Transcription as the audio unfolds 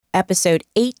Episode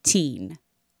 18.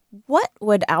 What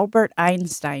would Albert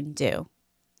Einstein do?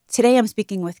 Today I'm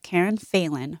speaking with Karen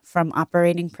Phelan from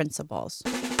Operating Principles.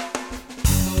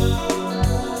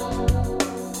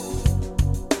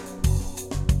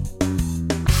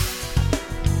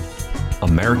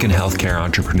 American healthcare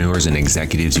entrepreneurs and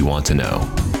executives you want to know.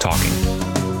 Talking.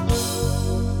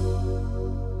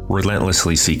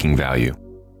 Relentlessly seeking value.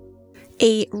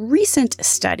 A recent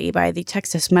study by the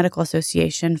Texas Medical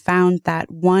Association found that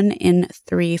 1 in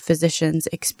 3 physicians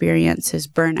experiences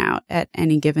burnout at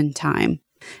any given time.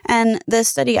 And the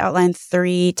study outlined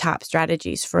 3 top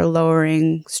strategies for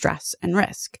lowering stress and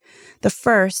risk. The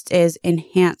first is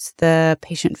enhance the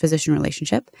patient-physician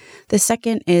relationship. The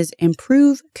second is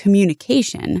improve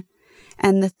communication.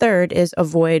 And the third is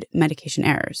avoid medication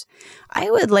errors.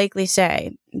 I would likely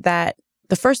say that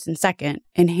the first and second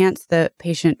enhance the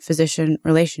patient-physician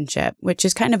relationship, which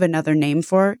is kind of another name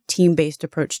for team-based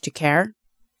approach to care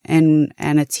and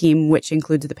a team which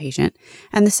includes the patient.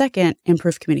 And the second,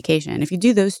 improve communication. If you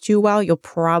do those 2 well, you'll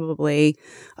probably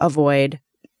avoid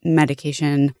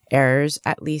medication errors,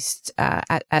 at least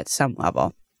at some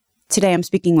level. Today, I'm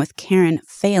speaking with Karen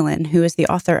Phelan, who is the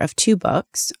author of 2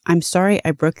 books, I'm Sorry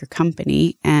I Broke Your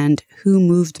Company and Who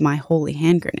Moved My Holy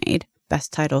Hand Grenade,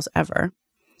 best titles ever.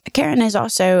 Karen is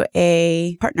also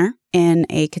a partner in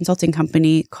a consulting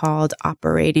company called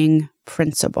Operating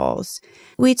Principles.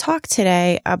 We talk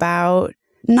today about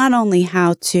not only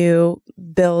how to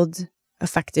build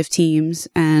effective teams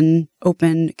and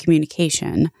open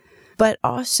communication, but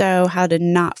also how to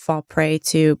not fall prey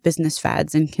to business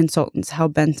fads and consultants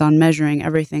hell-bent on measuring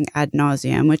everything ad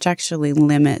nauseum, which actually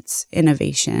limits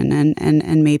innovation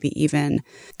and maybe even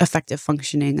effective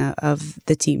functioning of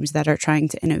the teams that are trying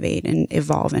to innovate and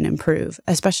evolve and improve,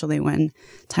 especially when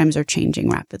times are changing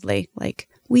rapidly, like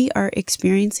we are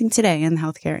experiencing today in the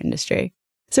healthcare industry.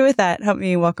 So with that, help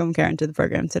me welcome Karen to the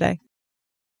program today.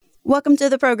 Welcome to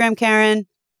the program, Karen.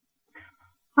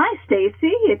 Hi,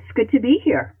 Stacy. It's good to be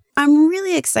here. I'm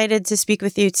really excited to speak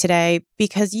with you today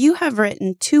because you have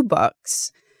written 2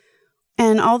 books.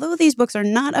 And although these books are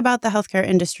not about the healthcare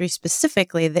industry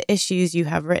specifically, the issues you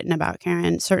have written about,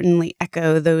 Karen, certainly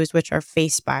echo those which are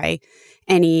faced by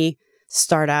any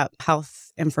startup,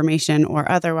 health information or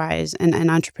otherwise, and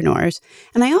entrepreneurs.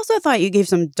 And I also thought you gave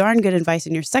some darn good advice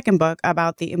in your second book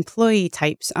about the employee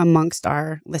types amongst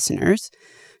our listeners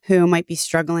who might be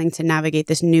struggling to navigate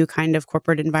this new kind of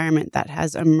corporate environment that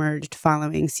has emerged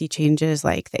following sea changes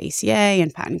like the ACA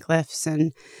and patent cliffs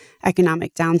and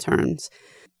economic downturns.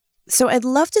 So I'd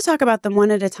love to talk about them one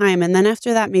at a time. And then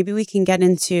after that, maybe we can get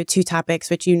into 2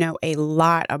 topics which you know a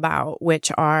lot about,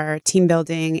 which are team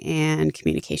building and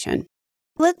communication.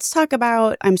 Let's talk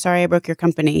about I'm Sorry I Broke Your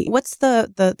Company. What's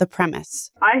the premise?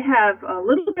 I have a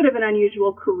little bit of an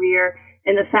unusual career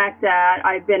in the fact that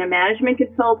I've been a management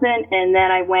consultant and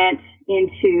then I went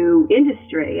into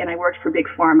industry and I worked for Big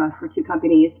Pharma for 2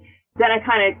 companies. Then I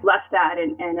kind of left that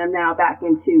and I'm now back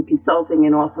into consulting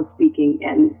and also speaking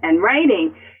and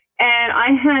writing. And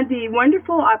I had the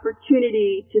wonderful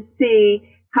opportunity to see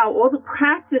how all the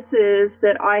practices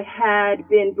that I had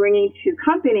been bringing to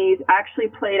companies actually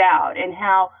played out and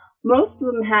how most of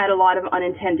them had a lot of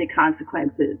unintended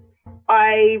consequences.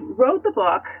 I wrote the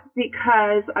book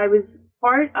because I was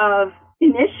part of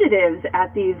initiatives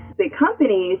at these big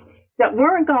companies that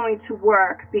weren't going to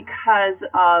work because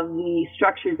of the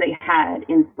structures they had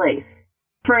in place.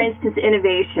 For instance,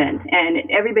 innovation, and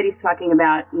everybody's talking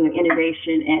about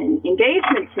innovation and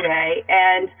engagement today.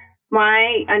 And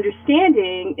my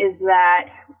understanding is that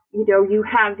you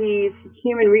have these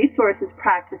human resources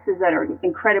practices that are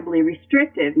incredibly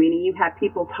restrictive, meaning you have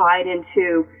people tied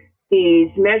into these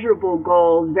measurable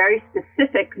goals, very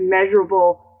specific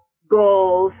measurable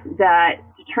goals that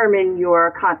determine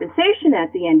your compensation at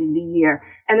the end of the year.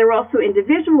 And there are also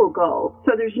individual goals.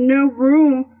 So there's no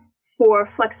room for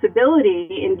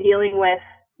flexibility in dealing with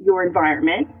your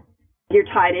environment. You're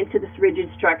tied into this rigid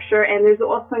structure. And there's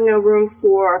also no room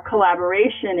for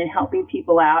collaboration and helping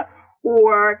people out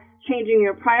or changing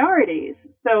your priorities.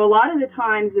 So a lot of the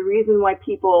times, the reason why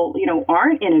people,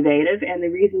 aren't innovative and the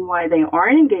reason why they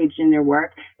aren't engaged in their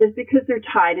work is because they're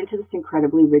tied into this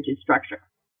incredibly rigid structure.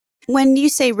 When you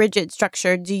say rigid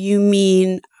structure, do you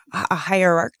mean a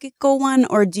hierarchical one,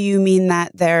 or do you mean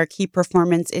that their key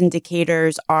performance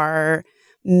indicators are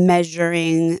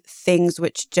measuring things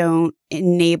which don't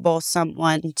enable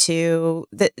someone to,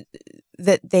 that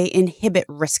they inhibit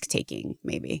risk-taking,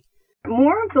 maybe?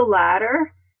 More of the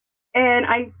latter. And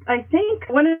I think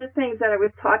one of the things that I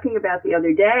was talking about the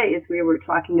other day is we were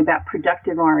talking about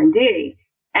productive R&D.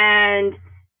 And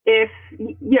if,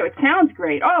 it sounds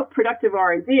great. Oh, productive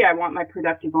R&D. I want my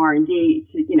productive R&D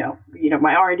to,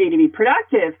 my R&D to be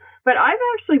productive. But I've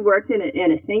actually worked in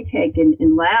a think tank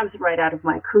in labs right out of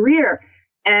my career.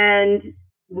 And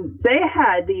they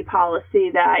had the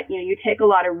policy that, you take a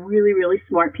lot of really, really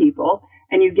smart people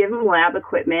and you give them lab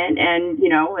equipment and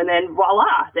then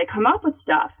voila, they come up with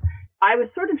stuff. I was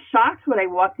sort of shocked when I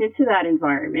walked into that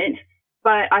environment,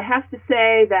 but I have to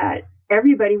say that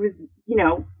everybody was,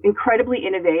 incredibly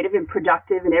innovative and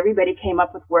productive, and everybody came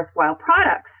up with worthwhile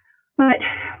products. But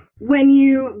when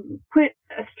you put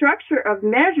a structure of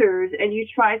measures and you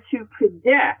try to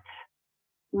predict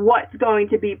what's going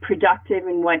to be productive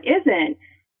and what isn't,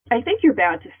 I think you're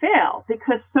bound to fail,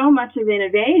 because so much of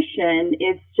innovation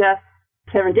is just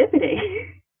serendipity.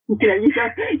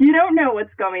 You don't know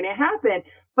what's going to happen.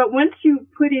 But once you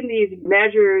put in these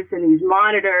measures and these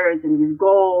monitors and these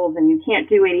goals, and you can't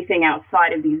do anything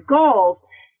outside of these goals,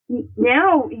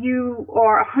 now you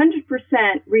are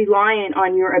 100% reliant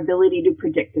on your ability to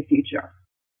predict the future.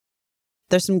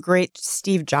 There's some great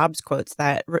Steve Jobs quotes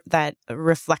that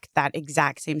reflect that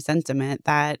exact same sentiment,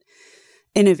 that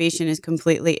innovation is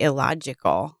completely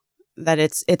illogical, that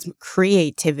it's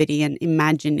creativity and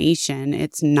imagination.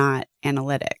 It's not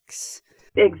analytics.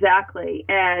 Exactly.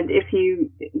 And if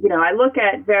I look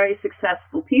at very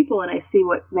successful people and I see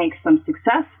what makes them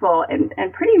successful, and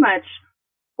pretty much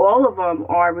all of them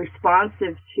are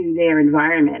responsive to their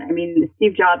environment. I mean,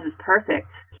 Steve Jobs is perfect.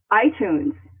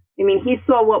 iTunes. I mean, he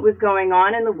saw what was going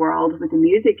on in the world with the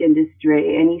music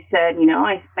industry, and he said,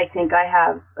 I think I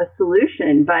have a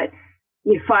solution. But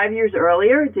 5 years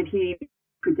earlier, did he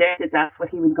predict that that's what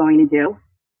he was going to do?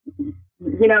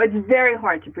 It's very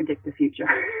hard to predict the future.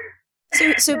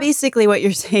 So basically what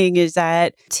you're saying is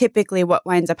that typically what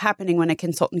winds up happening when a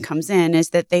consultant comes in is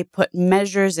that they put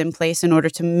measures in place in order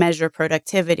to measure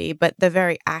productivity, but the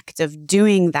very act of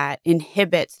doing that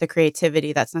inhibits the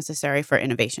creativity that's necessary for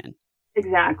innovation.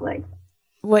 Exactly.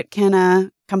 What can a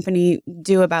company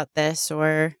do about this,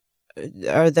 or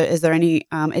is there any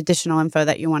additional info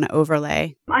that you want to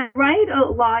overlay? I write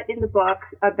a lot in the book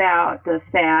about the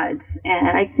fads, and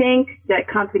I think that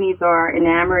companies are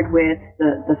enamored with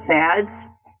the fads,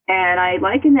 and I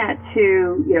liken that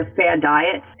to fad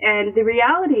diets. And the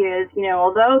reality is,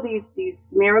 although these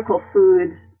miracle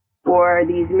foods or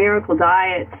these miracle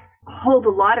diets hold a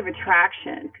lot of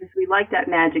attraction because we like that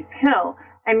magic pill,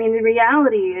 I mean, the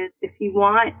reality is, if you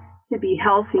want to be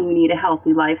healthy, you need a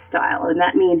healthy lifestyle. And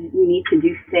that means you need to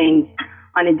do things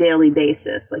on a daily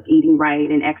basis, like eating right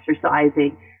and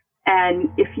exercising. And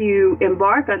if you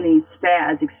embark on these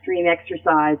fads, extreme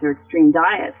exercise or extreme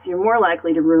diets, you're more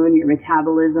likely to ruin your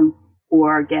metabolism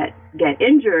or get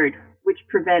injured, which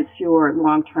prevents your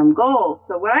long-term goals.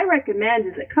 So what I recommend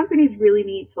is that companies really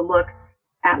need to look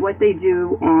at what they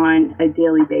do on a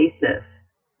daily basis.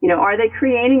 Are they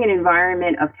creating an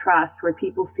environment of trust where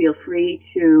people feel free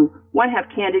to, one, have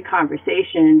candid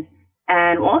conversations,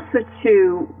 and also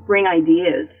to bring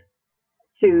ideas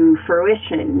to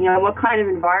fruition? What kind of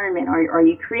environment are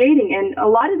you creating? And a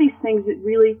lot of these things that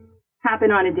really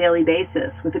happen on a daily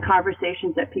basis with the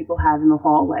conversations that people have in the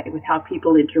hallway, with how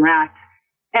people interact.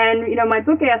 And, my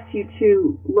book asks you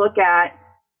to look at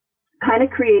kind of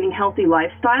creating healthy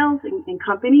lifestyles in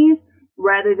companies,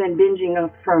 rather than binging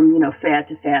from, fad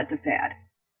to fad to fad.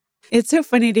 It's so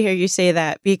funny to hear you say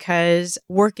that, because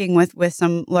working with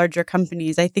some larger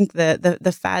companies, I think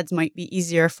the fads might be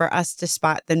easier for us to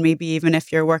spot than maybe even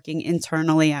if you're working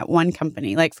internally at one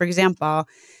company. Like, for example,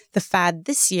 the fad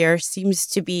this year seems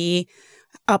to be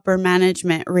upper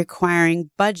management requiring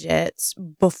budgets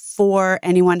before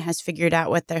anyone has figured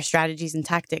out what their strategies and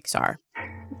tactics are.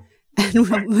 And,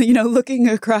 looking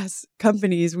across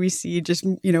companies, we see just,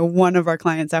 one of our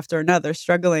clients after another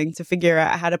struggling to figure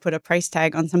out how to put a price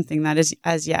tag on something that is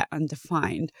as yet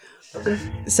undefined.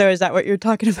 So is that what you're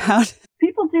talking about?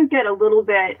 People do get a little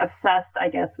bit obsessed, I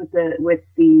guess, with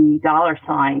the dollar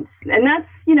signs. And that's,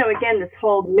 again, this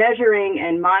whole measuring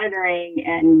and monitoring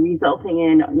and resulting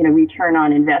in, return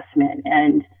on investment.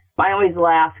 And I always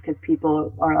laugh because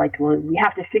people are like, well, we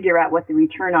have to figure out what the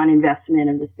return on investment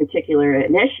of this particular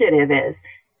initiative is.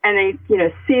 And they,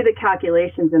 see the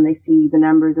calculations and they see the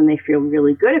numbers and they feel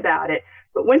really good about it.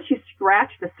 But once you scratch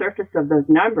the surface of those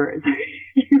numbers,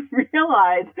 you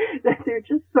realize that they're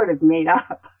just sort of made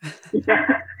up.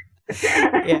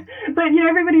 Yeah. But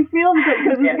everybody feels good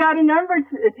because it's got a number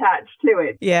attached to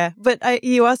it. Yeah, but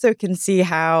you also can see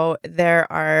how there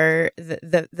are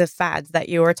the fads that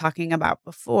you were talking about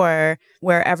before,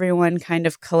 where everyone kind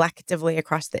of collectively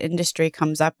across the industry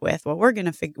comes up with, well, we're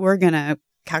gonna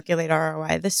calculate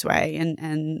ROI this way,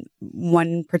 and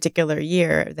one particular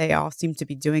year they all seem to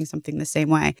be doing something the same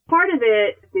way. Part of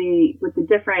it, with the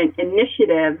different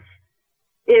initiatives,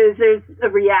 is there's a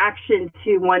reaction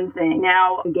to one thing.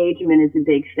 Now engagement is a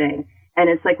big thing. And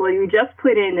it's like, well, you just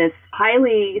put in this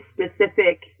highly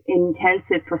specific,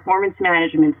 intensive performance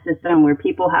management system where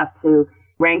people have to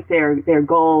rank their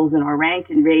goals and are ranked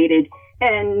and rated.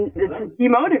 And this is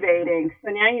demotivating.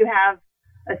 So now you have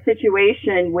a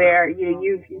situation where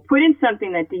you've put in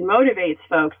something that demotivates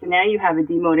folks, and now you have a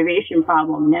demotivation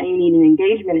problem. Now you need an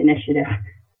engagement initiative.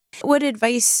 What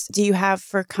advice do you have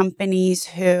for companies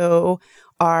who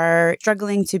are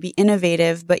struggling to be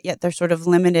innovative, but yet they're sort of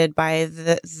limited by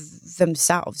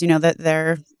themselves, that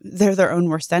they're their own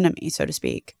worst enemy, so to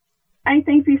speak? I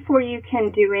think before you can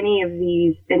do any of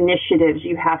these initiatives,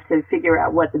 you have to figure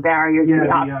out what the barriers and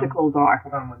the obstacles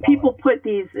are. People put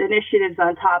these initiatives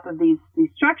on top of these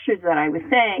structures that I was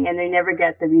saying, and they never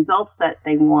get the results that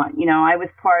they want. I was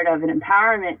part of an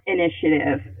empowerment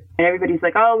initiative, and everybody's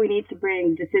like, oh, we need to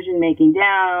bring decision-making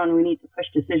down. We need to push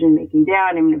decision-making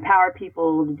down and empower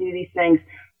people to do these things.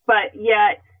 But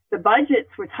yet the budgets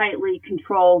were tightly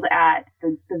controlled at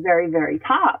the very, very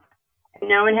top.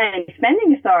 No one had any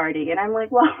spending authority. And I'm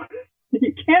like, well,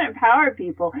 you can't empower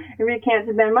people if you can't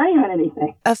spend money on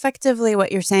anything. Effectively,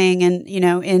 what you're saying, and,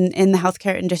 in the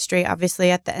healthcare industry, obviously,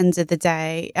 at the end of the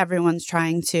day, everyone's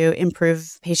trying to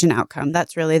improve patient outcome.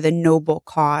 That's really the noble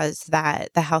cause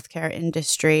that the healthcare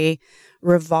industry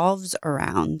revolves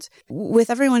around. With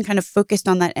everyone kind of focused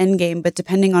on that end game, but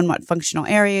depending on what functional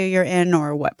area you're in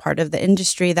or what part of the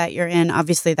industry that you're in,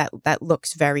 obviously that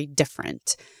looks very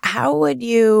different. How would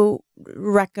you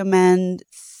recommend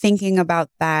thinking about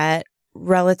that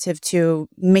relative to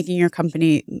making your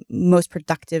company most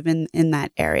productive in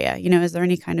that area? Is there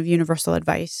any kind of universal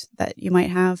advice that you might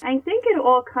have? I think it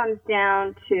all comes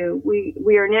down to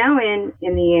we are now in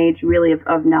the age really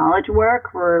of knowledge work.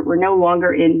 We're no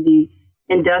longer in the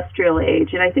industrial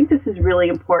age. And I think this is really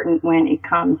important when it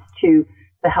comes to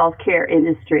the healthcare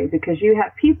industry, because you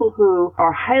have people who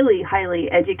are highly,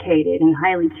 highly educated and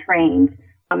highly trained,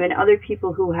 and other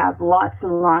people who have lots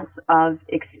and lots of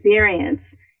experience.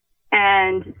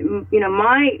 And,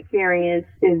 my experience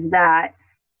is that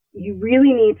you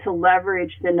really need to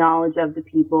leverage the knowledge of the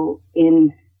people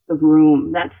in the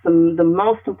room. That's the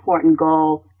most important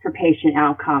goal for patient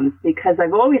outcomes, because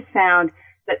I've always found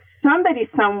that somebody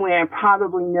somewhere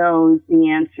probably knows the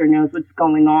answer, knows what's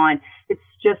going on. It's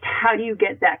just, how do you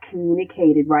get that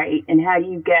communicated right? And how do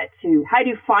you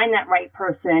find that right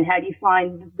person? How do you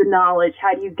find the knowledge?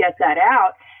 How do you get that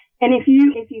out? And if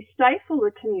you stifle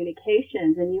the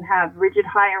communications and you have rigid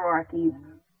hierarchies,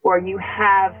 or you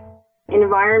have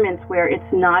environments where it's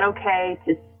not okay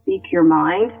to speak your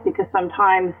mind, because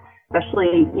sometimes,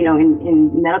 especially,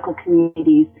 in medical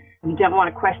communities, you don't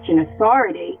want to question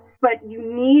authority, but you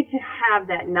need to have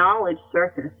that knowledge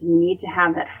surface. You need to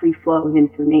have that free flow of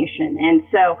information. And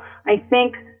so I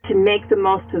think to make the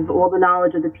most of all the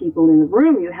knowledge of the people in the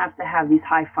room, you have to have these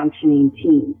high functioning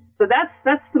teams. So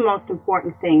that's the most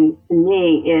important thing to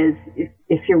me, is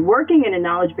if you're working in a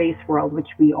knowledge-based world, which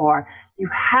we are, you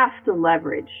have to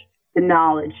leverage the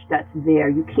knowledge that's there.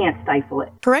 You can't stifle it.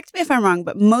 Correct me if I'm wrong,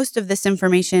 but most of this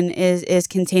information is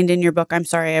contained in your book, I'm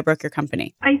Sorry I Broke Your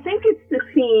Company. I think it's the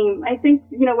theme. I think,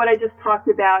 what I just talked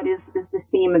about is the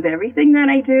theme of everything that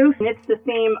I do. And it's the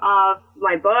theme of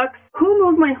my books. Who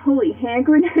moved my holy hand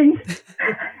grenade?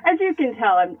 As you can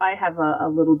tell, I have a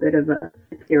little bit of a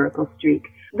satirical streak.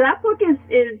 That book is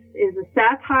a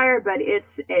satire, but it's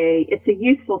a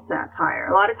useful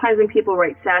satire. A lot of times when people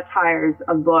write satires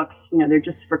of books, they're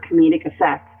just for comedic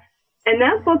effect. And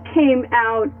that book came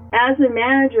out as a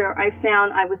manager. I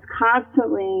found I was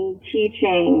constantly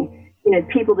teaching,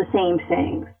 people the same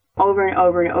things over and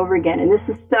over and over again. And this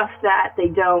is stuff that they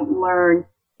don't learn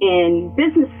in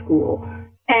business school.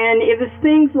 And it was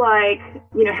things like,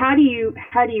 how do you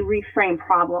reframe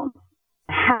problems?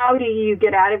 How do you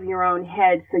get out of your own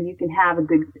head so you can have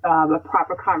a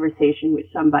proper conversation with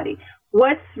somebody?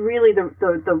 What's really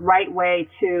the right way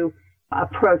to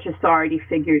approach authority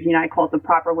figures? I call it the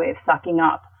proper way of sucking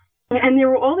up. And there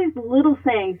were all these little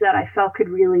things that I felt could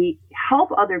really help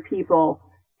other people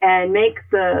and make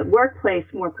the workplace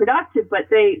more productive, but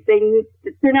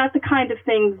they're not the kind of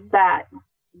things that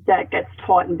gets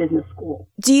taught in business school.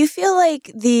 Do you feel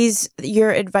like your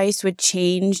advice would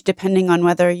change depending on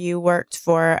whether you worked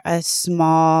for a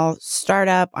small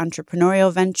startup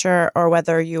entrepreneurial venture or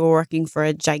whether you were working for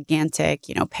a gigantic,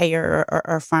 payer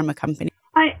or pharma company?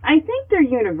 I think they're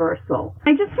universal.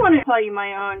 I just want to tell you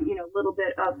my own, little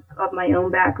bit of my own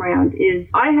background is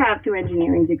I have 2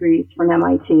 engineering degrees from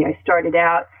MIT. I started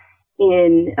out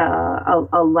in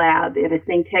a lab in a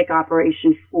think tank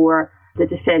operation for the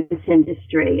defense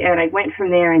industry. And I went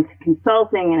from there into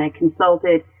consulting, and I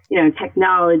consulted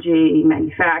technology,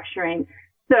 manufacturing.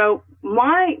 So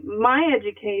my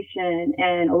education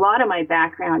and a lot of my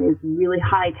background is really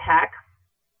high tech.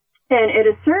 And at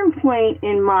a certain point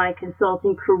in my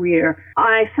consulting career,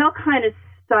 I felt kind of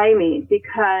stymied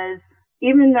because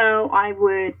even though I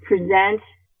would present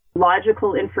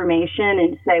logical information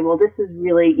and say, well, this is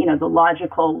really, the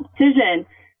logical decision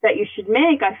that you should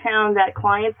make, I found that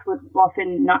clients would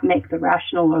often not make the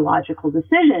rational or logical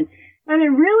decision. And it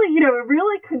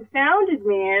really confounded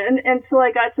me until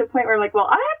I got to a point where I'm like, well,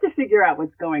 I have to figure out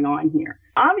what's going on here.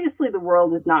 Obviously, the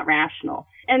world is not rational.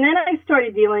 And then I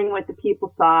started dealing with the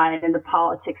people side and the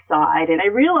politics side, and I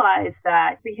realized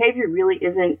that behavior really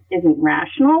isn't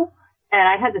rational. And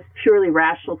I had this purely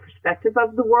rational perspective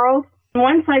of the world. And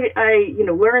once I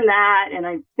learned that, and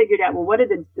I figured out, well, what are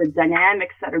the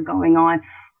dynamics that are going on?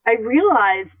 I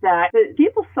realized that the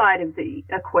people side of the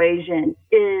equation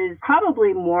is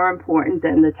probably more important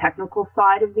than the technical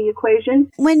side of the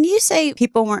equation. When you say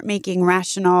people weren't making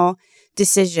rational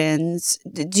decisions,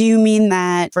 do you mean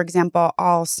that, for example,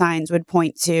 all signs would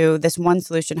point to this one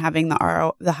solution having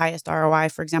the highest ROI,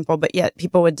 for example, but yet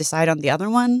people would decide on the other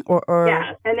one? Or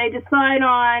Yeah, and they decide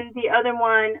on the other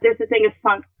one. There's a thing of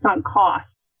sunk cost.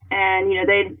 And,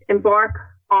 they'd embark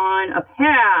on a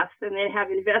path and they have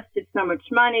invested so much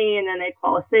money, and then they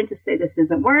call us in to say this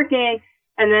isn't working.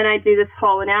 And then I do this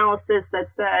whole analysis that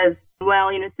says, well,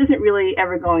 this isn't really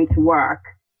ever going to work.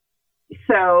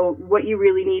 So what you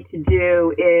really need to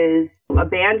do is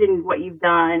abandon what you've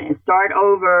done and start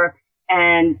over.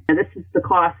 And this is the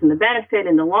cost and the benefit.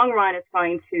 In the long run, it's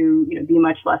going to, be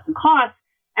much less in cost.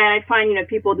 And I find,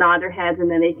 people nod their heads and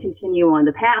then they continue on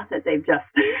the path that they've just,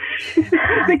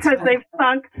 because they've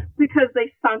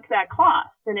sunk that cost.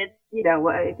 And it's,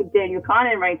 I think Daniel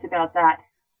Kahneman writes about that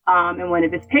in one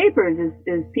of his papers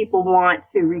is people want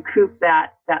to recoup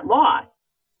that loss.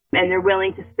 And they're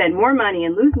willing to spend more money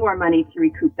and lose more money to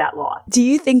recoup that loss. Do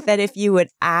you think that if you would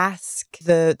ask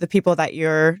the people that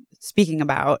you're speaking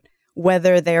about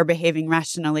whether they're behaving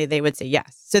rationally, they would say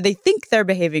yes? So they think they're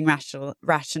behaving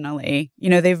rationally.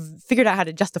 They've figured out how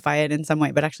to justify it in some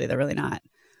way, but actually they're really not.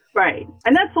 Right.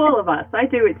 And that's all of us. I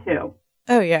do it too.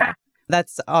 Oh, yeah.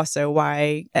 That's also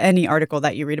why any article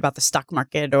that you read about the stock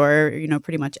market or,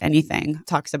 pretty much anything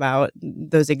talks about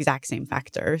those exact same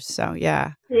factors. So,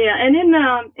 yeah. Yeah. And in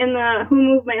the Who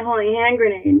Moved My Holy Hand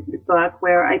Grenade book,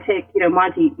 where I take,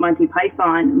 Monty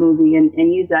Python movie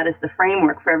and use that as the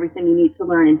framework for everything you need to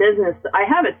learn in business, I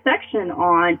have a section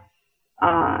on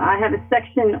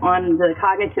the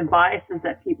cognitive biases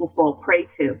that people fall prey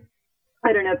to.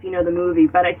 I don't know if you know the movie,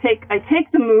 but I take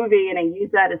the movie and I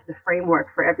use that as the framework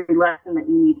for every lesson that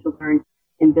you need to learn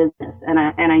in business. And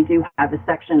I do have a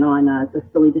section on the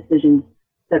silly decisions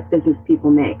that business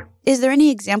people make. Is there any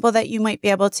example that you might be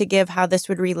able to give how this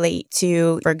would relate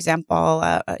to, for example,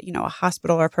 a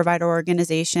hospital or provider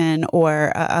organization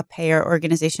or a payer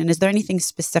organization? Is there anything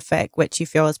specific which you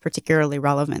feel is particularly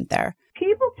relevant there?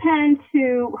 People tend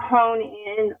to hone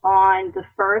in on the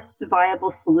first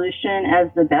viable solution as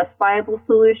the best viable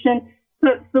solution.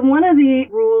 So one of the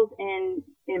rules in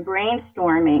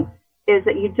brainstorming is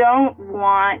that you don't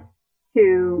want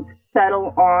to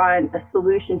settle on a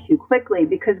solution too quickly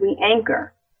because we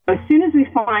anchor. As soon as we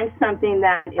find something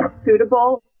that is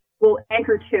suitable, we'll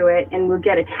anchor to it and we'll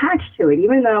get attached to it,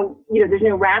 even though, there's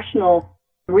no rational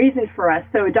reason for us.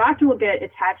 So a doctor will get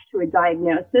attached to a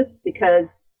diagnosis because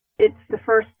it's the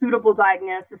first suitable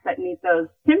diagnosis that meets those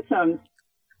symptoms.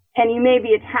 And you may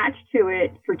be attached to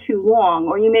it for too long,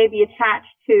 or you may be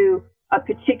attached to a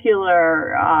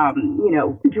particular,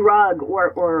 drug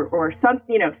or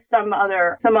some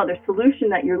other solution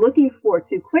that you're looking for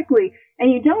too quickly,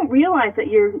 and you don't realize that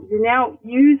you now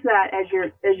use that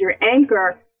as your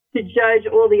anchor to judge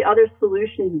all the other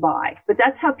solutions by. But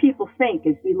that's how people think: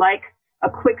 is we like a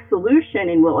quick solution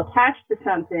and we'll attach to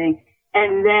something,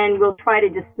 and then we'll try to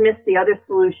dismiss the other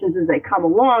solutions as they come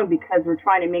along because we're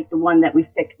trying to make the one that we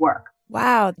picked work.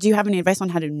 Wow. Do you have any advice on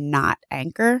how to not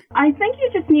anchor? I think you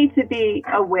just need to be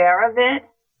aware of it.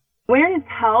 Awareness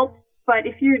helps, but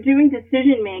if you're doing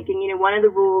decision making, one of the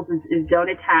rules is don't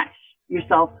attach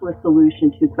yourself to a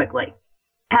solution too quickly.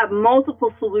 Have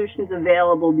multiple solutions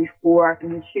available before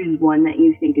you choose one that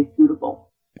you think is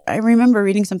suitable. I remember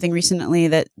reading something recently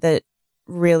that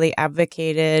really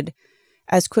advocated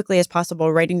as quickly as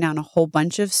possible writing down a whole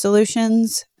bunch of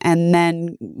solutions and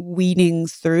then weeding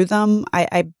through them.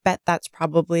 I bet that's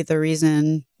probably the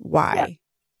reason why. Yeah.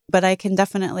 But I can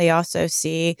definitely also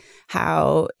see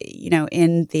how,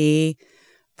 in the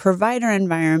provider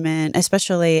environment,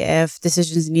 especially if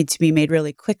decisions need to be made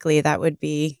really quickly, that would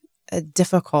be a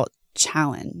difficult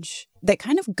challenge that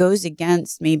kind of goes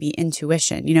against maybe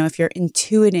intuition. You know, if you're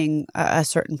intuiting a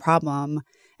certain problem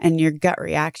and your gut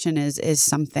reaction is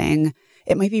something,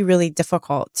 it might be really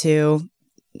difficult to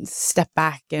step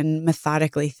back and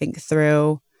methodically think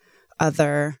through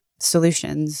other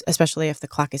solutions, especially if the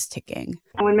clock is ticking.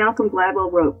 When Malcolm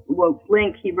Gladwell wrote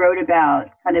Blink, he wrote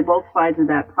about kind of both sides of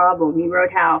that problem. He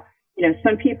wrote how, you know,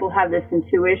 some people have this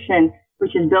intuition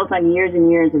which is built on years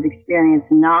and years of experience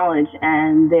and knowledge,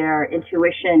 and their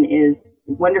intuition is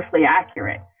wonderfully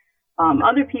accurate.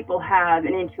 Other people have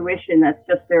an intuition that's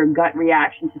just their gut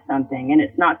reaction to something, and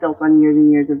it's not built on years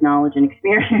and years of knowledge and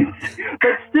experience.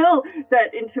 But still,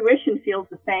 that intuition feels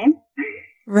the same.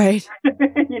 Right.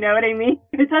 You know what I mean?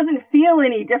 It doesn't feel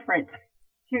any different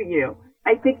to you.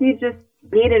 I think you just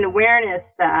need an awareness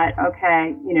that,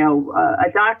 okay, you know,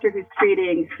 a doctor who's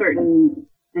treating certain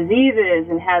diseases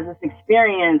and has this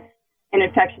experience in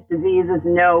infectious diseases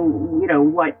and you know,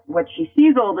 what she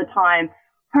sees all the time,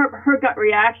 her gut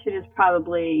reaction is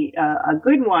probably a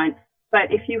good one.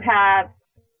 But if you have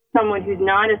someone who's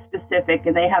not as specific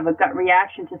and they have a gut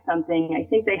reaction to something, I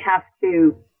think they have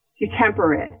to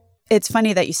temper it. It's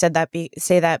funny that you said that,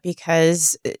 say that,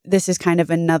 because this is kind of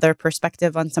another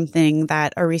perspective on something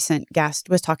that a recent guest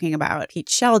was talking about, Pete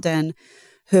Sheldon,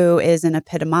 who is an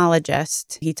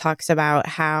epidemiologist. He talks about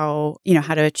how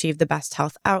to achieve the best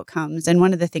health outcomes. And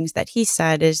one of the things that he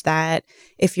said is that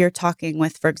if you're talking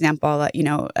with, for example,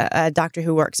 a doctor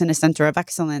who works in a center of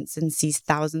excellence and sees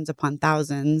thousands upon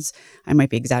thousands, I might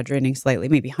be exaggerating slightly,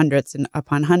 maybe hundreds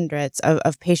upon hundreds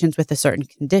of patients with a certain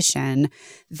condition,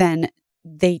 then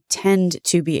they tend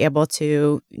to be able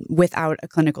to, without a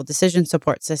clinical decision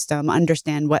support system,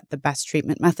 understand what the best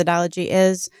treatment methodology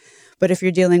is. But if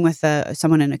you're dealing with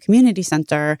someone in a community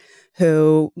center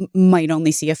who might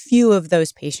only see a few of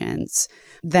those patients,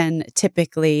 then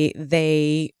typically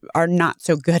they are not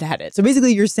so good at it. So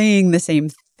basically, you're saying the same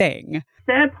thing.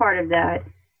 Sad part of that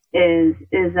is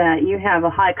that you have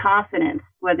a high confidence,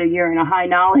 whether you're in a high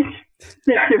knowledge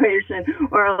situation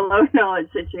or a low knowledge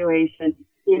situation.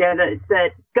 You know, that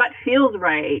gut feels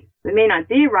right. It may not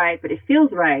be right, but it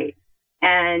feels right.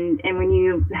 And when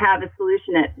you have a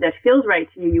solution that feels right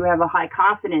to you, you have a high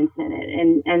confidence in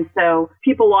it. And so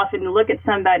people often look at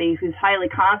somebody who's highly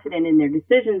confident in their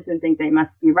decisions and think they must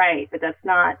be right, but that's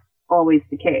not always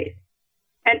the case.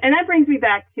 And that brings me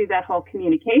back to that whole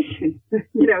communication.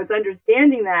 You know, it's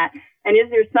understanding that. And is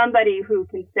there somebody who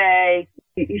can say,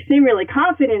 you seem really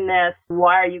confident in this.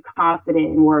 Why are you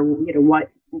confident? Or, you know,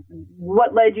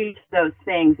 what led you to those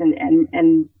things,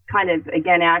 and kind of,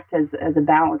 again, act as a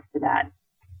balance to that.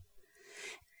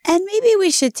 And maybe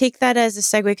we should take that as a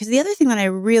segue, because the other thing that I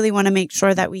really want to make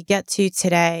sure that we get to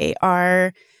today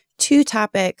are two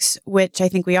topics which I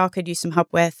think we all could use some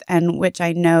help with, and which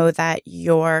I know that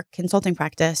your consulting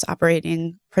practice,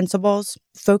 Operating Principles,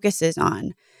 focuses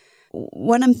on.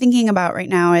 What I'm thinking about right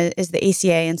now is the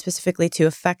ACA, and specifically to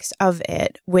effects of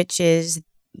it, which is,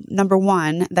 number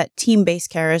one, that team-based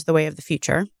care is the way of the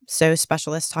future. So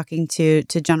specialists talking to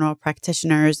general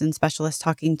practitioners and specialists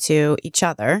talking to each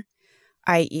other,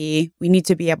 i.e., we need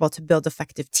to be able to build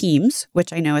effective teams,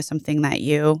 which I know is something that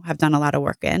you have done a lot of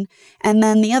work in. And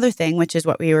then the other thing, which is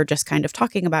what we were just kind of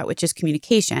talking about, which is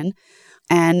communication.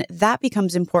 And that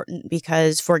becomes important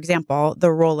because, for example,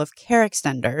 the role of care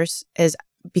extenders is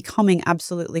becoming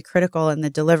absolutely critical in the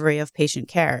delivery of patient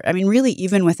care. I mean, really,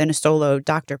 even within a solo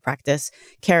doctor practice,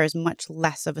 care is much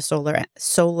less of a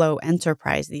solo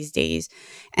enterprise these days.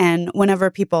 And whenever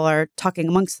people are talking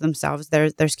amongst themselves,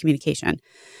 there's communication.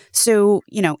 So,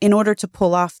 you know, in order to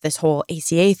pull off this whole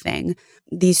ACA thing,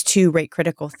 these two rate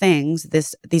critical things,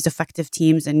 these effective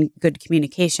teams and good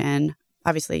communication,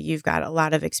 obviously, you've got a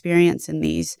lot of experience in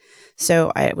these.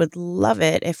 So I would love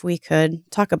it if we could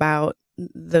talk about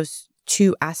those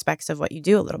two aspects of what you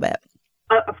do a little bit.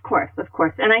 Of course.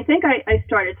 And I think I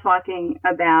started talking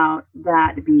about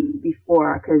that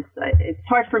before, because it's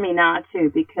hard for me not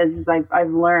to, because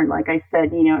I've learned, like I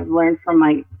said, you know, I've learned from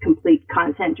my complete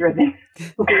content-driven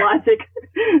logic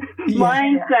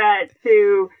mindset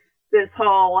to this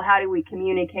whole, how do we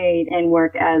communicate and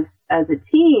work as a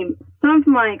team. Some of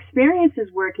my experiences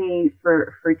working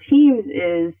for teams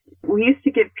is we used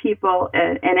to give people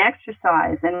an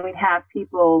exercise, and we'd have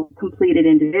people complete it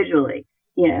individually,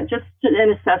 you know, just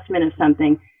an assessment of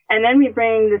something. And then we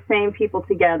bring the same people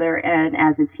together and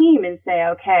as a team and say,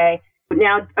 okay,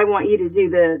 now I want you to do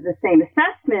the same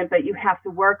assessment, but you have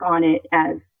to work on it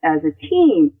as a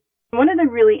team. One of the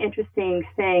really interesting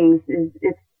things is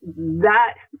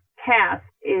that task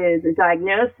is a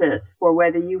diagnosis for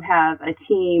whether you have a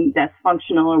team that's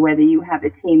functional or whether you have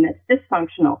a team that's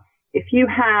dysfunctional. If you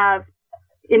have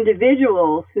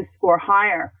individuals who score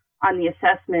higher on the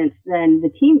assessments than the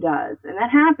team does. And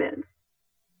that happens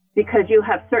because you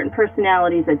have certain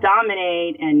personalities that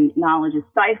dominate and knowledge is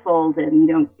stifled and you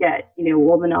don't get,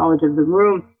 all the knowledge of the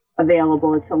room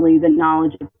available. It's only the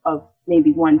knowledge of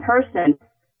maybe one person.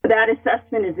 That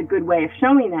assessment is a good way of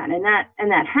showing that. And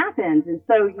that happens. And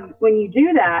so when you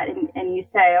do that and you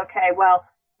say, okay, well,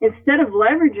 instead of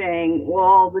leveraging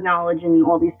all the knowledge in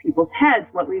all these people's heads,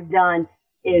 what we've done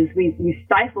is we've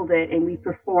stifled it and we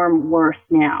perform worse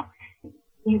now.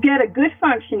 You get a good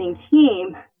functioning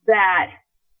team that,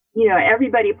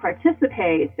 everybody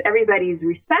participates, everybody's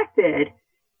respected,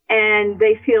 and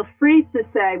they feel free to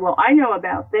say, well, I know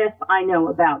about this, I know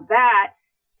about that,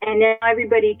 and now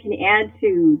everybody can add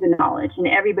to the knowledge and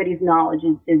everybody's knowledge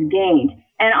is gained.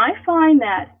 And I find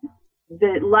that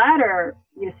the latter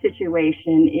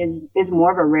situation is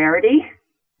more of a rarity.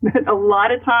 A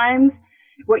lot of times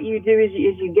what you do is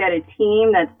you get a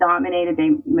team that's dominated by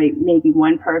maybe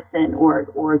one person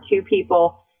or two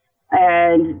people,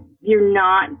 and you're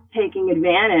not taking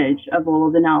advantage of all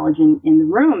of the knowledge in the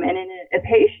room. And in a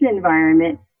patient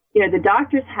environment, the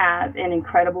doctors have an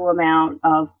incredible amount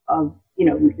of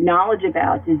knowledge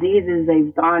about diseases.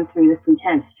 They've gone through this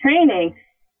intense training.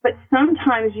 But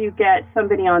sometimes you get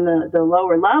somebody on the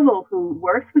lower level who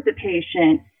works with the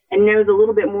patient and knows a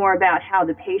little bit more about how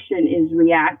the patient is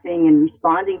reacting and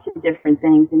responding to different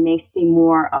things and may see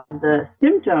more of the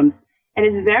symptoms. And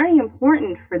it's very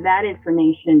important for that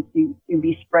information to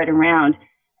be spread around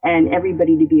and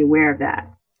everybody to be aware of that.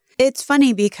 It's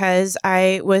funny because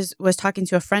I was talking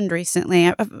to a friend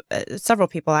recently, several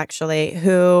people actually,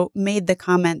 who made the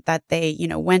comment that they,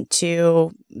 went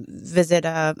to visit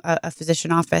a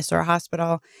physician office or a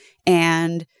hospital,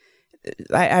 and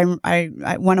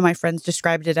I one of my friends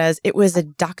described it as it was a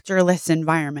doctorless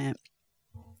environment.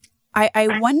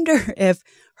 I wonder if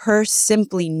her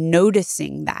simply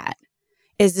noticing that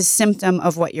is a symptom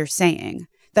of what you're saying.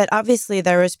 That obviously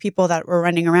there was people that were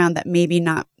running around that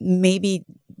maybe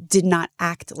did not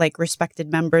act like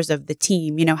respected members of the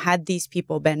team. Had these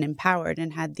people been empowered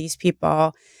and had these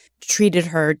people treated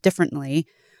her differently,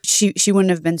 she wouldn't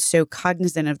have been so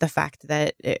cognizant of the fact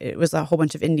that it was a whole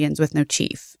bunch of Indians with no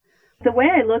chief. The way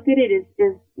I look at it is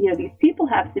these people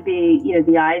have to be,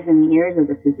 the eyes and the ears of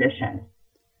the physician.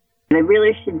 They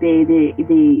really should be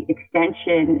the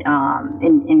extension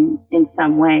in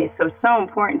some way. So it's so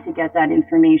important to get that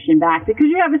information back because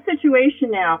you have a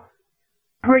situation now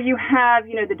where you have,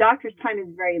 the doctor's time is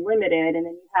very limited, and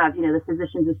then you have, the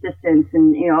physician's assistants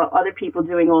and, other people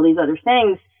doing all these other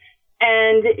things.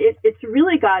 And it's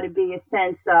really got to be a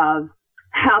sense of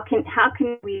how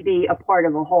can we be a part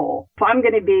of a whole? If I'm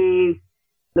going to be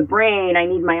the brain, I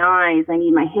need my eyes, I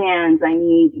need my hands, I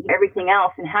need everything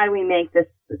else. And how do we make this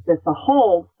a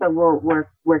whole so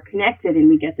we're connected and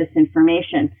we get this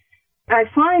information? I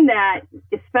find that,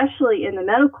 especially in the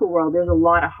medical world, there's a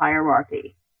lot of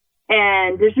hierarchy.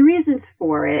 And there's reasons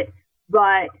for it,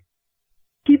 but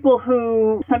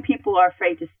some people are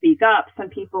afraid to speak up. Some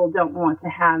people don't want to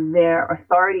have their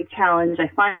authority challenged. I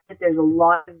find that there's a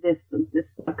lot of this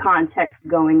context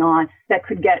going on that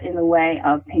could get in the way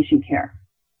of patient care.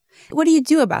 What do you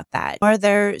do about that? Are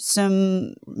there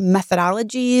some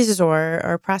methodologies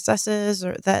or processes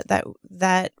or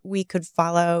that we could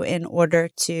follow in order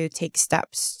to take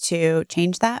steps to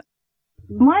change that?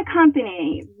 My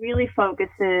company really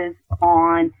focuses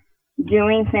on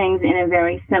doing things in a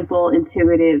very simple,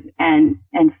 intuitive, and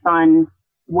fun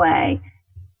way.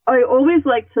 I always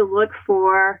like to look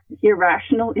for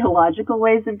irrational, illogical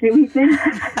ways of doing things.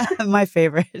 my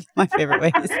favorite ways.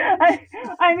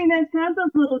 I mean, that sounds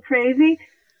a little crazy.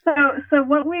 So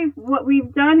what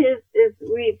we've done is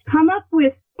we've come up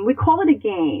with, we call it a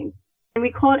game, and we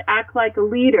call it Act Like a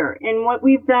Leader. And what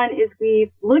we've done is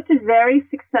we've looked at very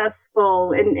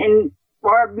successful, and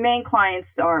our main clients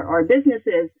are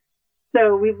businesses.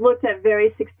 So we've looked at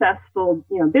very successful,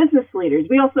 business leaders.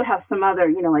 We also have some other,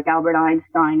 like Albert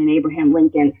Einstein and Abraham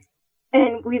Lincoln.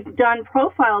 And we've done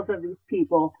profiles of these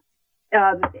people,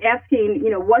 asking,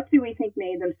 what do we think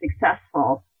made them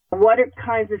successful? What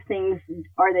kinds of things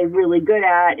are they really good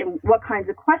at? And what kinds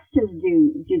of questions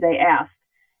do they ask?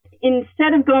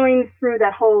 Instead of going through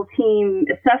that whole team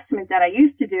assessment that I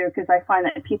used to do, because I find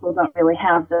that people don't really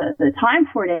have the time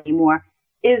for it anymore,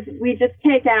 is we just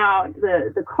take out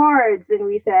the cards and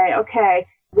we say, okay,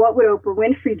 what would Oprah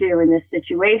Winfrey do in this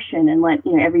situation? And let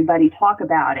everybody talk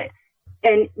about it.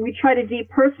 And we try to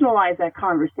depersonalize that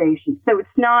conversation. So it's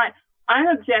not, I'm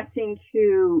objecting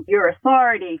to your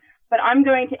authority, but I'm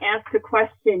going to ask the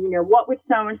question, what would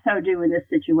so-and-so do in this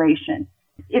situation?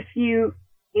 If you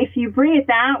bring it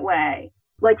that way,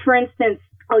 like for instance,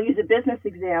 I'll use a business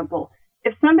example.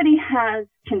 If somebody has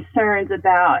concerns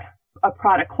about a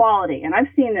product quality, and I've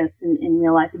seen this in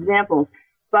real life examples,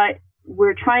 but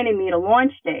we're trying to meet a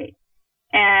launch date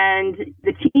and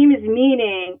the team is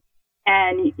meeting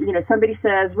and, somebody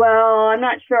says, well, I'm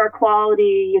not sure our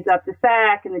quality is up to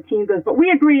spec. And the team goes, but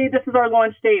we agree, this is our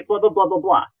launch date, blah, blah, blah, blah,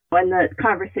 blah. And the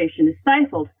conversation is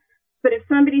stifled. But if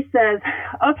somebody says,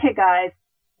 okay, guys,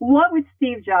 what would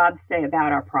Steve Jobs say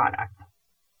about our product?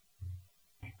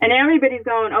 And everybody's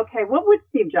going, okay, what would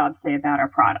Steve Jobs say about our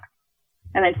product?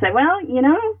 And they say, well,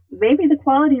 maybe the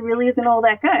quality really isn't all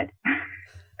that good.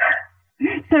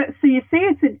 So you see,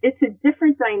 it's a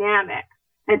different dynamic.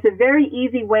 It's a very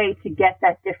easy way to get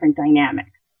that different dynamic.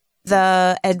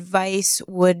 The advice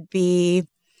would be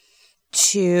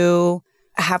to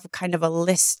have kind of a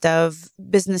list of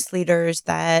business leaders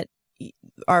that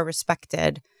are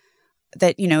respected,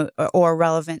 that, or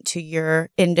relevant to your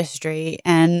industry.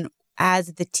 And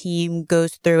as the team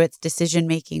goes through its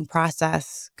decision-making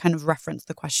process, kind of reference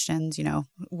the questions,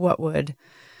 what would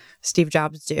Steve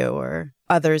Jobs do, or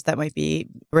others that might be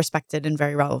respected and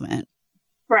very relevant.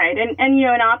 Right. And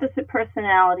an opposite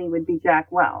personality would be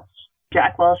Jack Welch.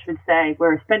 Jack Welch would say,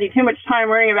 we're spending too much time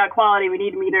worrying about quality. We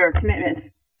need to meet our commitments.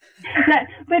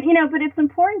 But it's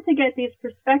important to get these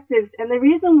perspectives. And the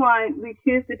reason why we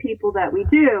choose the people that we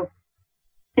do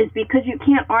is because you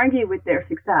can't argue with their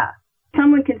success.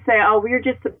 Someone can say, oh, we're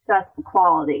just obsessed with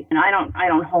quality, and I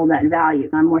don't hold that value.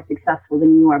 I'm more successful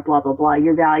than you are, blah, blah, blah.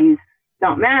 Your values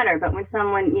don't matter. But when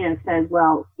someone, says,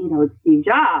 well, it's Steve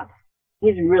Jobs,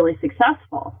 he's really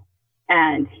successful,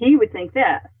 and he would think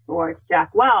this, or it's Jack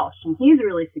Welch, and he's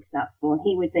really successful, and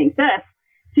he would think this.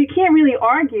 So you can't really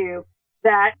argue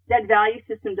that value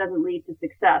system doesn't lead to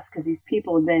success, because these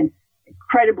people have been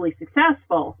incredibly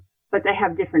successful, but they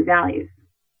have different values.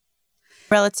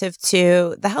 Relative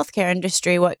to the healthcare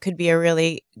industry, what could be a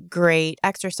really great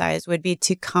exercise would be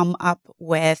to come up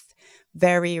with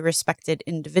very respected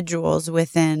individuals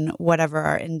within whatever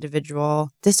our individual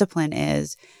discipline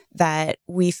is that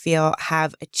we feel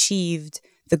have achieved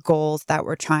the goals that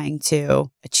we're trying to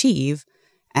achieve,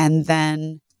 and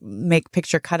then make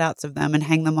picture cutouts of them and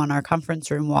hang them on our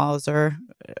conference room walls or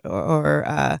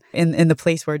in the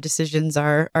place where decisions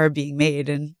are being made,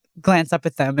 and glance up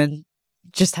at them and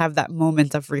just have that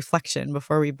moment of reflection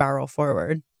before we barrel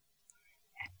forward.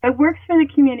 It works for the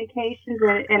communications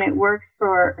and it works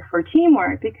for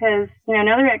teamwork, because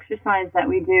another exercise that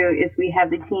we do is we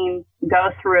have the team go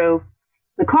through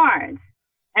the cards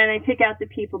and they pick out the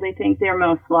people they think they're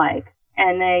most like,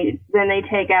 and then they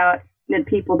take out the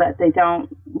people that they don't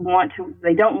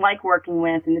like working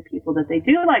with, and the people that they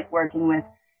do like working with.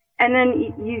 And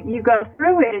then you go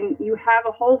through it and you have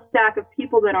a whole stack of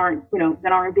people that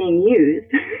aren't being used.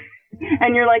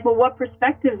 And you're like, well, what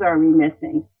perspectives are we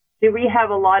missing? Do we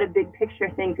have a lot of big picture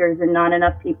thinkers and not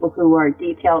enough people who are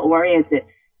detail oriented?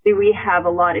 Do we have a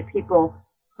lot of people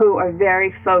who are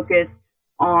very focused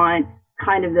on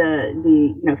kind of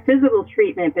the physical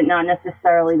treatment, but not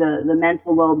necessarily the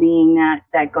mental well-being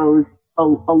that goes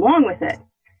along with it?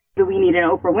 Do we need an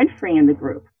Oprah Winfrey in the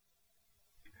group?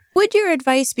 Would your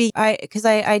advice be, because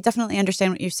I definitely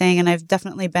understand what you're saying, and I've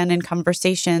definitely been in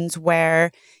conversations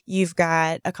where you've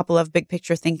got a couple of big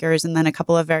picture thinkers and then a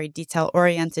couple of very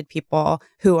detail-oriented people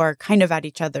who are kind of at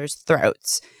each other's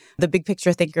throats. The big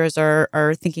picture thinkers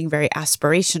are thinking very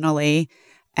aspirationally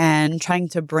and trying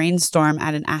to brainstorm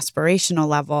at an aspirational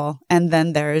level. And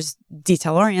then there's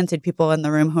detail-oriented people in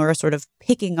the room who are sort of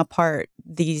picking apart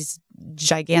these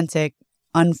gigantic,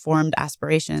 unformed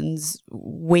aspirations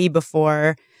way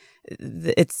before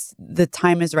the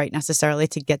time is right necessarily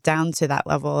to get down to that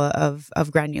level of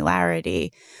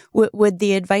granularity. Would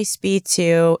the advice be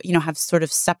to, have sort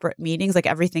of separate meetings, like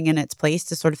everything in its place,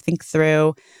 to sort of think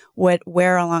through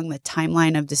where along the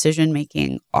timeline of decision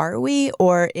making are we,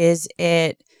 or is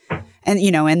it,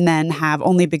 and then have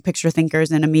only big picture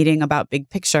thinkers in a meeting about big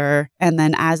picture, and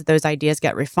then as those ideas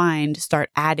get refined,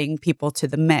 start adding people to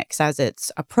the mix as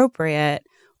it's appropriate?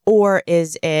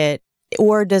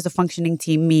 Or does a functioning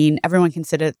team mean everyone can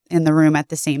sit in the room at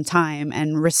the same time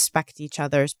and respect each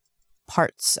other's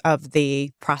parts of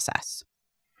the process?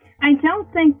 I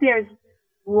don't think there's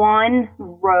one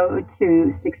road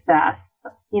to success.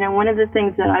 One of the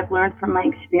things that I've learned from my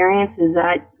experience is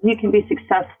that you can be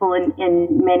successful in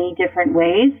many different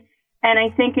ways. And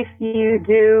I think if you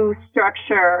do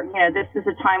structure, this is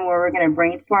a time where we're going to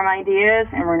brainstorm ideas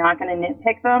and we're not going to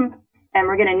nitpick them, and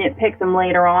we're going to nitpick them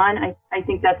later on, I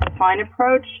think that's a fine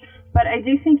approach. But I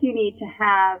do think you need to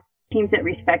have teams that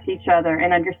respect each other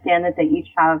and understand that they each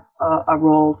have a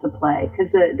role to play.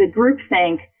 Because the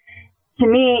groupthink, to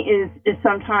me, is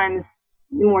sometimes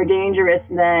more dangerous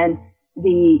than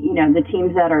the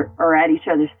teams that are at each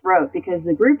other's throat, because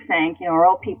the groupthink, are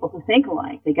all people who think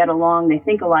alike. They get along, they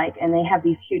think alike, and they have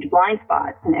these huge blind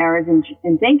spots and errors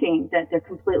in thinking that they're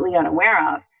completely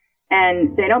unaware of.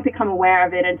 And they don't become aware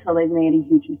of it until they've made a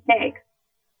huge mistake.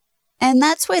 And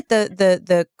that's what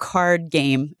the card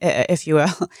game, if you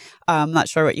will, I'm not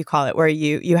sure what you call it, where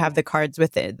you have the cards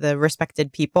with the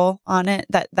respected people on it,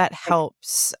 that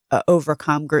helps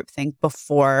overcome groupthink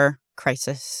before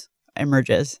crisis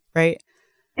emerges, right?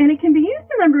 And it can be used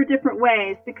a number of different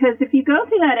ways, because if you go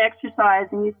through that exercise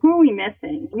and who are we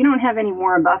missing? We don't have any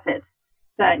Warren Buffetts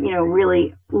that,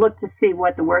 really look to see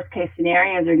what the worst case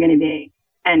scenarios are going to be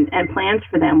and plans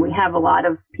for them. We have a lot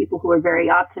of people who are very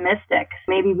optimistic.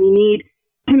 Maybe we need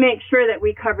to make sure that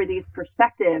we cover these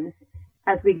perspectives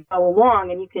as we go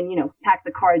along, and you can, pack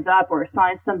the cards up or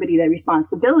assign somebody that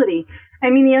responsibility. I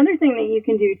mean, the other thing that you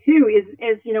can do too is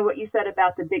what you said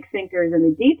about the big thinkers and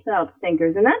the detailed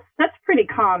thinkers, and that's pretty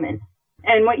common.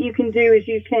 And what you can do is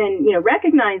you can,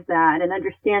 recognize that and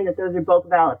understand that those are both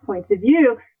valid points of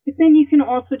view, but then you can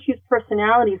also choose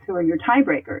personalities who are your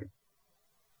tiebreakers.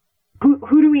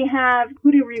 Who do we have?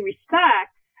 Who do we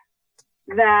respect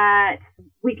that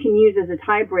we can use as a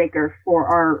tiebreaker for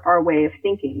our way of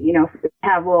thinking? If we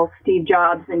have, Steve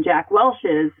Jobs and Jack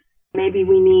Welch's, maybe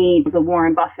we need the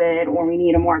Warren Buffett, or we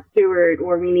need a Mark Stewart,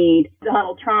 or we need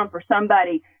Donald Trump, or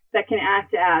somebody that can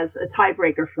act as a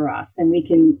tiebreaker for us. And we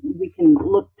can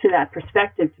look to that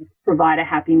perspective to provide a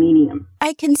happy medium.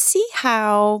 I can see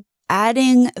how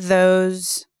adding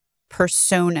those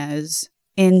personas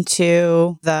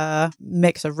into the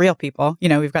mix of real people,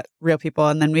 we've got real people,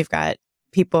 and then we've got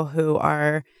people who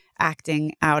are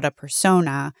acting out a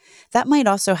persona, that might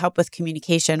also help with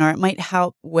communication, or it might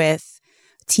help with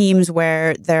teams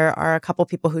where there are a couple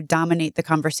people who dominate the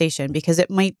conversation, because it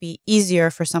might be easier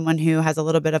for someone who has a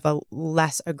little bit of a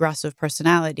less aggressive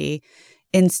personality,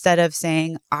 instead of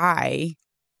saying, I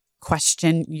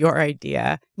question your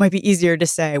idea, it might be easier to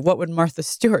say, what would Martha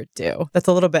Stewart do? That's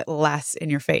a little bit less in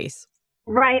your face.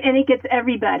 Right, and it gets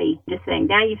everybody just saying,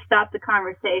 now you've stopped the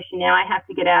conversation, now I have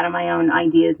to get out of my own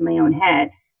ideas, my own head.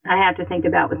 I have to think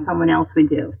about what someone else would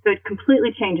do. So it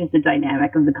completely changes the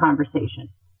dynamic of the conversation.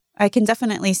 I can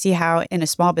definitely see how in a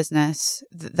small business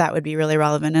that would be really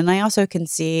relevant. And I also can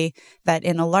see that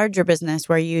in a larger business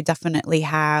where you definitely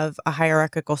have a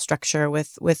hierarchical structure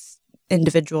with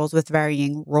individuals with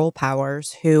varying role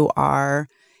powers who are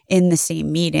in the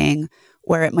same meeting,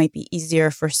 where it might be easier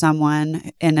for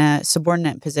someone in a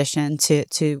subordinate position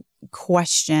to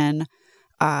question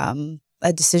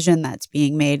a decision that's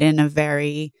being made in a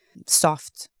very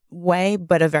soft way,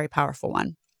 but a very powerful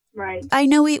one. Right. I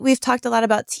know we've talked a lot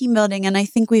about team building, and I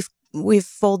think we've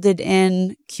folded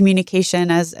in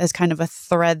communication as kind of a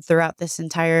thread throughout this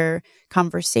entire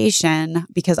conversation,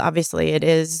 because obviously it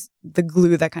is the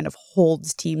glue that kind of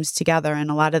holds teams together and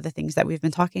a lot of the things that we've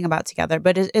been talking about together.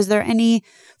 But is there any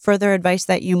further advice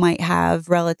that you might have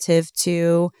relative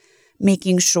to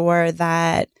making sure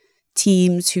that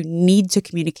teams who need to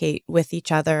communicate with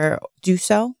each other do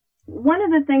so? One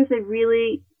of the things they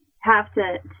really have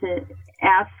to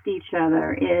ask each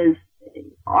other is,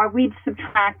 are we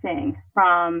subtracting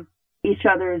from each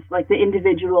other's, like, the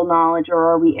individual knowledge,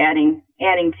 or are we adding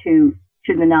to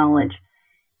the knowledge?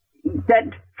 That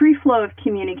free flow of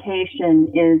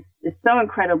communication is so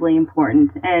incredibly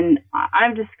important. And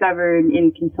I've discovered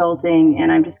in consulting,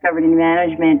 and I've discovered in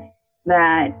management,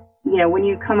 that, when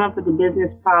you come up with a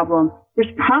business problem,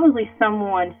 there's probably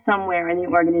someone somewhere in the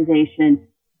organization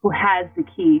who has the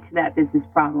key to that business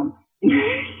problem.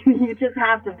 You just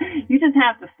have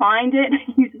to find it.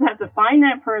 You just have to find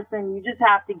that person. You just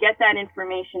have to get that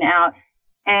information out.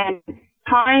 And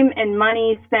time and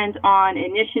money spent on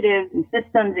initiatives and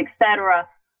systems, etc.,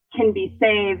 can be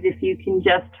saved if you can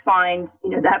just find,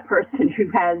 that person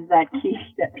who has that key,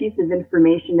 that piece of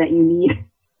information that you need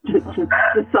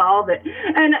to solve it.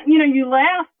 And, you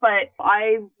laugh, but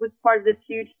I was part of this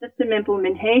huge system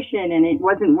implementation, and it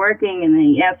wasn't working, and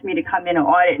they asked me to come in and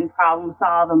audit and problem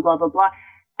solve and blah, blah, blah.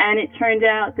 And it turned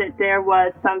out that there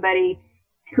was somebody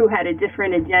who had a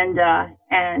different agenda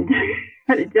and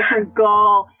had a different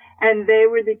goal, and they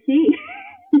were the key.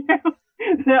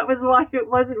 That was why it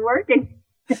wasn't working.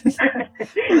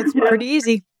 That's pretty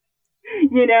easy.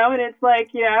 And it's like,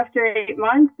 after 8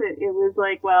 months, it was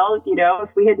like, well, if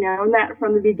we had known that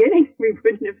from the beginning, we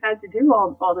wouldn't have had to do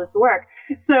all this work.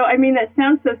 So, I mean, that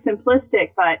sounds so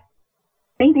simplistic, but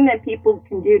anything that people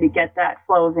can do to get that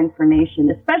flow of information,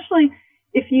 especially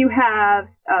if you have,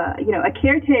 a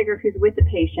caretaker who's with the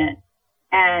patient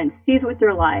and sees what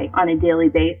they're like on a daily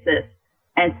basis,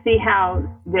 and see how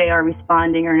they are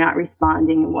responding or not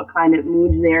responding and what kind of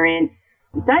moods they're in.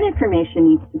 That information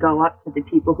needs to go up to the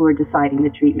people who are deciding the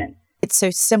treatment. It's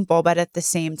so simple, but at the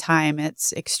same time,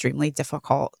 it's extremely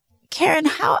difficult. Karen,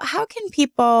 how can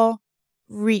people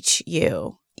reach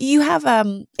you? You have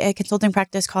a consulting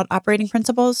practice called Operating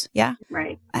Principles, yeah?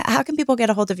 Right. How can people get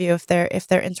a hold of you if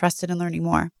they're interested in learning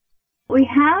more? We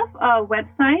have a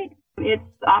website. It's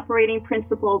Operating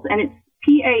Principles, and it's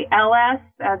PALS,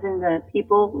 as in the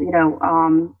people,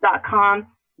 .com.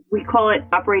 We call it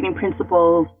Operating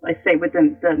Principles, I say with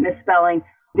the misspelling,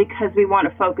 because we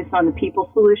want to focus on the people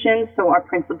solutions, so our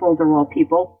principles are all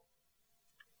people.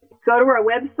 Go to our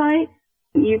website.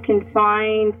 You can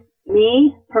find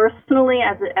me personally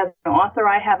as an author.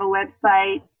 I have a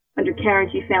website under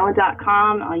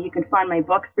KarenGPhelan.com. You can find my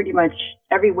books pretty much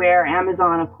everywhere,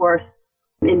 Amazon, of course,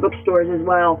 in bookstores as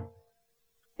well.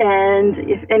 And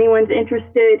if anyone's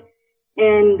interested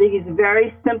in these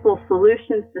very simple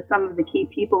solutions to some of the key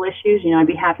people issues, I'd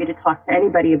be happy to talk to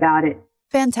anybody about it.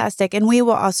 Fantastic. And we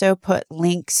will also put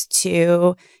links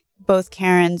to both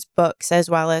Karen's books as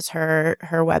well as her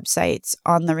websites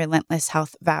on the Relentless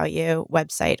Health Value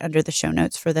website under the show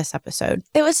notes for this episode.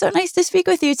 It was so nice to speak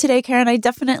with you today, Karen. I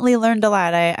definitely learned a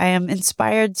lot. I am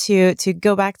inspired to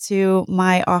go back to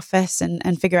my office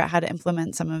and figure out how to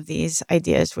implement some of these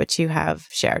ideas which you have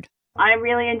shared. I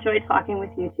really enjoyed talking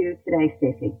with you too today,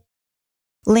 Stacey.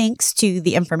 Links to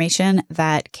the information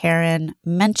that Karen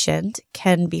mentioned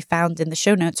can be found in the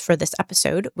show notes for this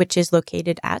episode, which is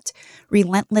located at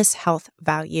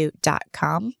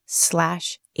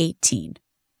relentlesshealthvalue.com/18.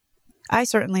 I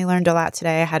certainly learned a lot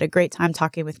today. I had a great time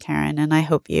talking with Karen, and I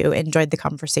hope you enjoyed the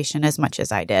conversation as much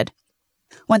as I did.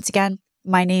 Once again,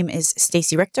 my name is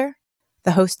Stacey Richter,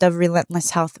 the host of Relentless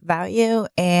Health Value,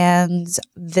 and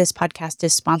this podcast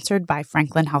is sponsored by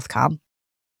Franklin HealthCom.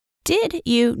 Did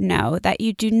you know that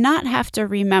you do not have to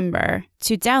remember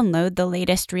to download the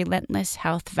latest Relentless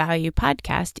Health Value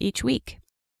podcast each week?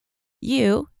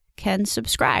 You can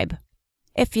subscribe.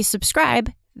 If you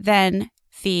subscribe, then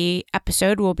the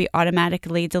episode will be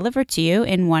automatically delivered to you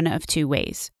in one of two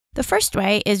ways. The first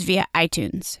way is via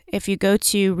iTunes. If you go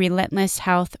to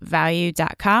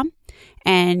relentlesshealthvalue.com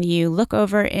and you look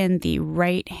over in the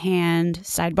right-hand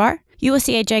sidebar, you will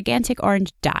see a gigantic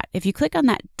orange dot. If you click on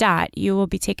that dot, you will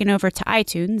be taken over to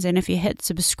iTunes, and if you hit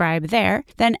subscribe there,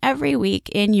 then every week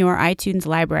in your iTunes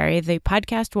library, the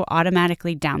podcast will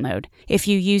automatically download. If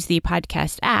you use the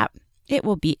podcast app, it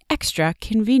will be extra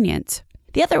convenient.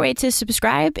 The other way to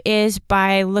subscribe is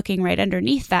by looking right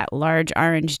underneath that large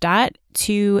orange dot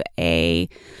to a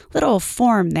little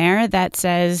form there that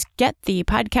says, "Get the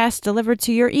podcast delivered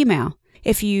to your email."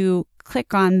 If you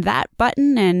click on that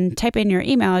button and type in your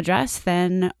email address,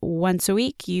 then once a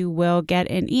week you will get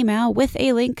an email with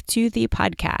a link to the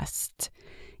podcast.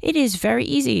 It is very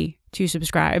easy to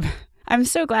subscribe. I'm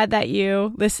so glad that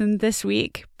you listened this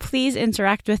week. Please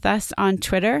interact with us on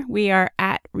Twitter. We are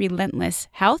at Relentless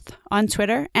Health on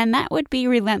Twitter, and that would be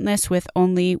Relentless with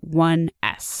only one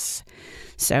S.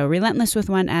 So Relentless with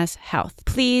one S, Health.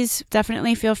 Please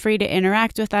definitely feel free to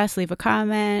interact with us, leave a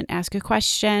comment, ask a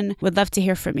question. Would love to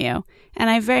hear from you. And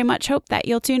I very much hope that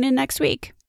you'll tune in next week.